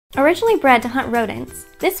Originally bred to hunt rodents,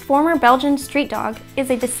 this former Belgian street dog is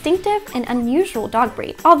a distinctive and unusual dog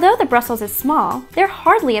breed. Although the Brussels is small, they're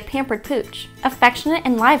hardly a pampered pooch. Affectionate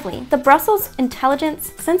and lively, the Brussels'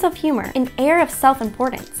 intelligence, sense of humor, and air of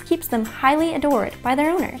self-importance keeps them highly adored by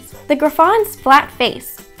their owners. The Griffon's flat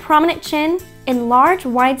face, prominent chin, and large,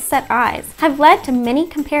 wide-set eyes have led to many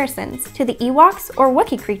comparisons to the Ewoks or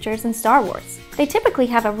Wookiee creatures in Star Wars. They typically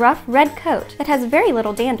have a rough red coat that has very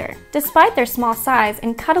little dander. Despite their small size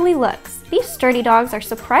and cuddly looks, these sturdy dogs are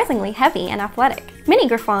surprisingly heavy and athletic. Many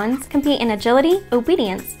Griffons compete in agility,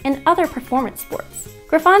 obedience, and other performance sports.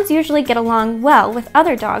 Griffons usually get along well with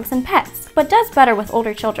other dogs and pets, but does better with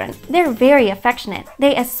older children. They're very affectionate.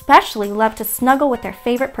 They especially love to snuggle with their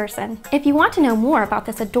favorite person. If you want to know more about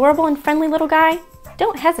this adorable and friendly little guy,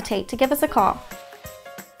 don't hesitate to give us a call.